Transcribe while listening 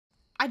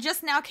I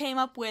just now came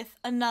up with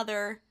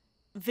another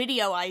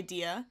video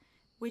idea,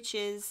 which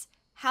is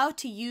how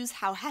to use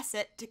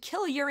Howhesset to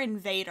kill your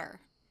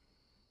invader.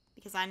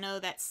 Because I know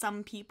that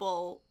some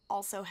people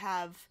also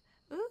have...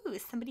 Ooh,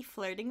 is somebody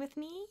flirting with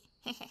me?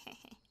 I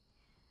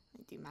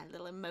do my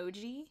little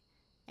emoji,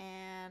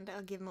 and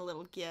I'll give him a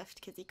little gift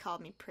because he called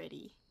me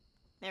pretty.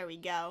 There we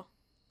go.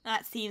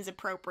 That seems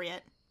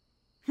appropriate.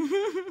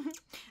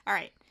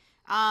 Alright,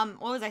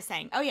 what was I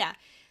saying? Oh yeah,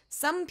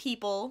 some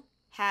people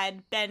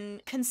had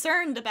been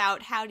concerned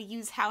about how to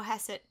use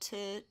Howhesset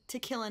to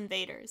kill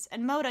invaders.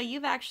 And Moda,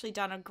 you've actually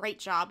done a great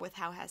job with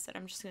Howhesset.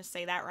 I'm just gonna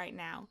say that right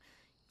now.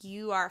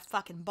 You are a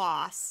fucking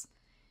boss.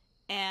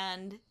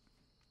 And,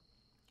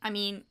 I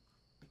mean,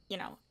 you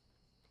know,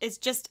 it's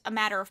just a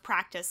matter of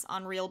practice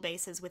on real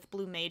bases with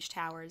blue mage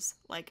towers.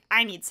 Like,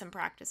 I need some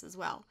practice as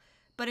well.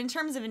 But in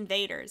terms of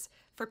invaders,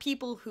 for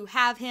people who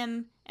have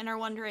him and are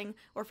wondering,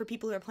 or for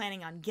people who are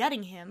planning on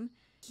getting him,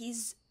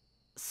 he's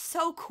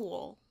so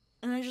cool.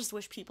 And I just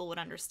wish people would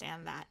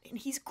understand that. And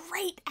he's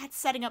great at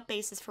setting up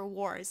bases for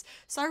wars.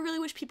 So I really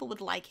wish people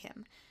would like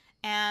him.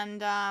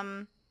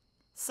 And,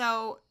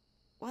 so,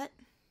 what?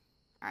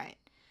 Alright.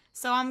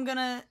 So I'm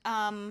gonna,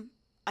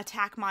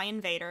 attack my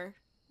invader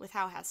with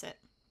Howhesset.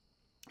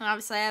 And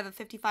obviously I have a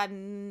 55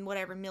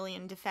 whatever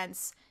million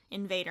defense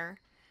invader.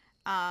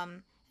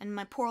 And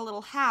my poor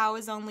little How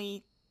is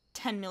only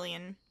 10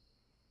 million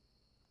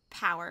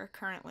power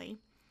currently.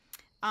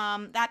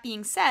 That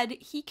being said,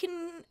 he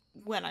can,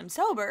 when I'm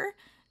sober,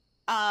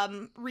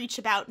 reach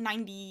about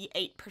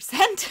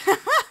 98%.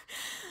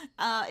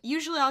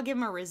 Usually I'll give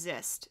him a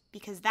resist,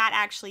 because that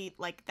actually,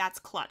 like, that's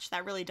clutch.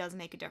 That really does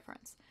make a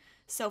difference.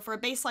 So for a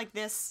base like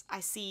this,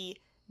 I see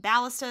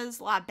ballistas,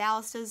 a lot of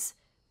ballistas.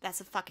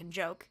 That's a fucking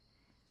joke.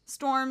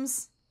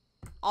 Storms,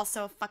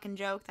 also a fucking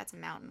joke. That's a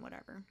mountain,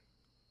 whatever.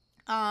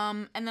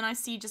 And then I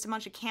see just a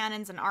bunch of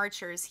cannons and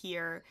archers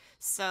here,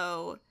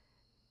 so...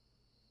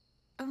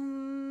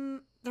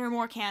 there are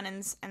more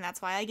cannons, and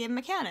that's why I gave him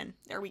a cannon.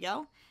 There we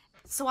go.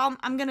 So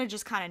I'm gonna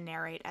just kind of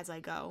narrate as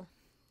I go.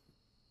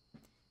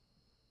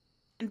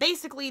 And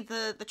basically,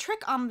 the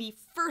trick on the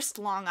first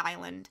Long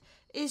Island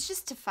is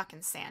just to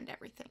fucking sand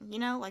everything, you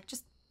know? Like,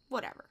 just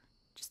whatever.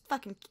 Just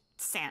fucking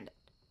sand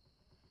it.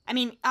 I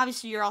mean,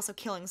 obviously you're also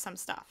killing some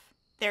stuff.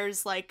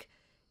 There's, like,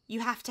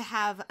 you have to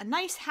have a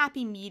nice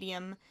happy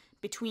medium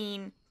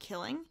between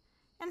killing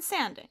and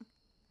sanding.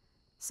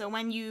 So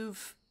when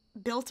you've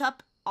built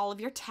up all of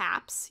your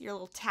taps, your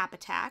little tap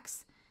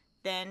attacks,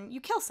 then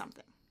you kill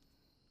something.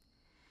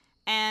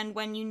 And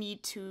when you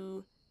need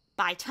to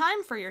buy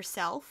time for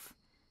yourself,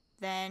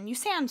 then you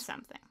sand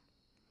something.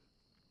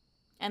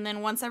 And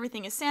then once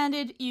everything is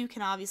sanded, you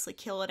can obviously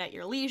kill it at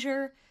your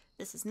leisure.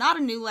 This is not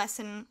a new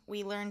lesson.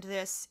 We learned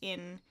this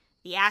in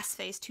the ass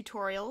face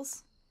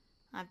tutorials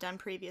I've done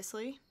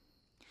previously.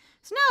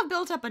 So now I've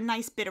built up a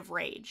nice bit of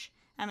rage.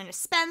 I'm going to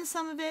spend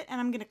some of it,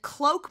 and I'm going to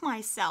cloak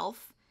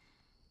myself,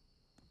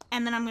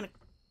 and then I'm going to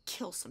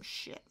kill some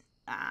shit.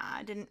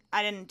 I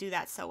didn't do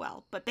that so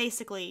well, but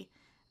basically,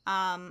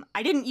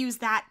 I didn't use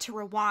that to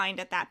rewind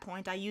at that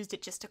point. I used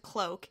it just to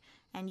cloak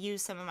and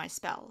use some of my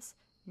spells.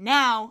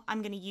 Now,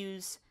 I'm going to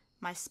use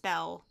my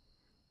spell.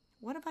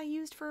 What have I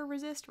used for a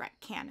resist? Right,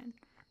 cannon.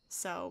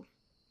 So,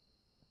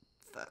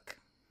 fuck.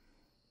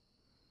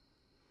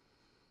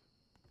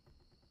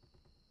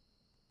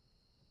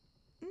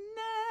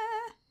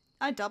 Nah.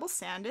 I double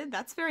sanded.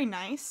 That's very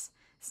nice.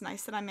 It's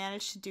nice that I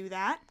managed to do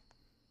that.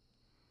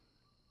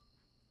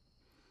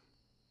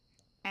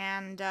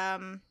 And,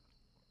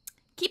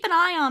 keep an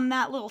eye on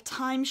that little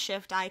time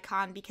shift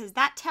icon, because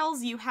that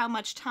tells you how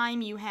much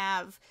time you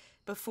have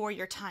before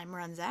your time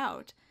runs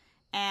out,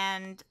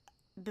 and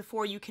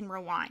before you can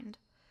rewind.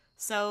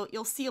 So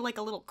you'll see like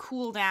a little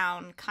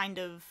cooldown kind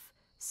of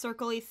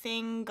circle-y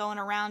thing going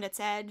around its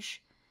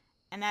edge,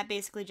 and that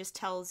basically just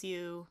tells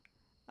you,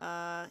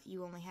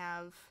 you only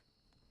have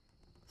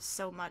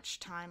so much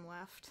time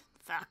left.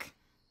 Fuck.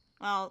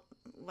 Well,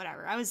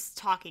 whatever. I was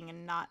talking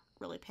and not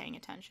really paying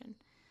attention.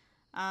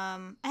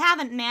 I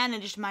haven't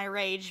managed my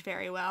rage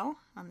very well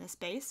on this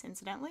base,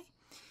 incidentally.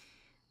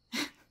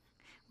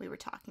 We were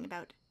talking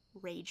about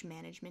rage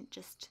management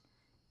just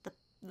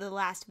the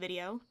last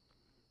video.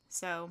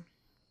 So,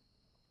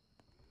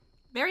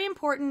 very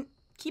important.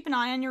 Keep an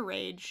eye on your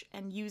rage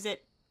and use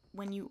it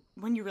when you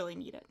really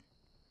need it.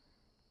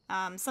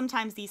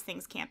 Sometimes these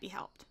things can't be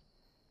helped.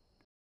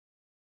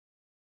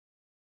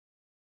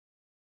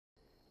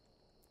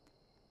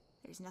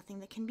 There's nothing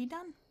that can be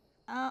done.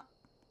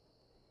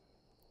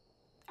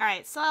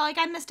 Alright, so like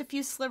I missed a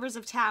few slivers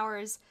of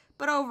towers,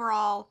 but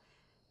overall,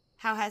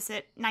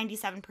 Howhesset,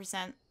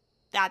 97%.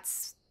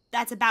 That's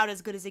about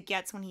as good as it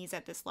gets when he's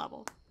at this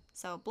level.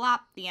 So,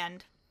 blop, the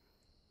end.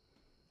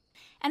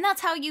 And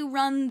that's how you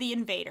run the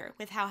Invader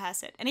with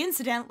Howhesset. And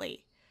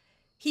incidentally,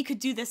 he could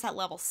do this at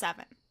level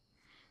 7.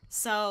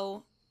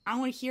 So, I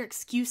don't want to hear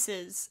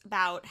excuses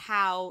about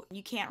how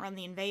you can't run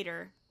the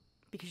Invader,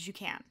 because you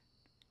can.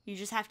 You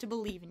just have to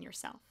believe in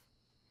yourself.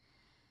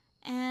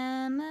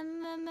 And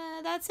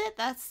that's it.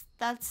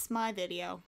 That's my video.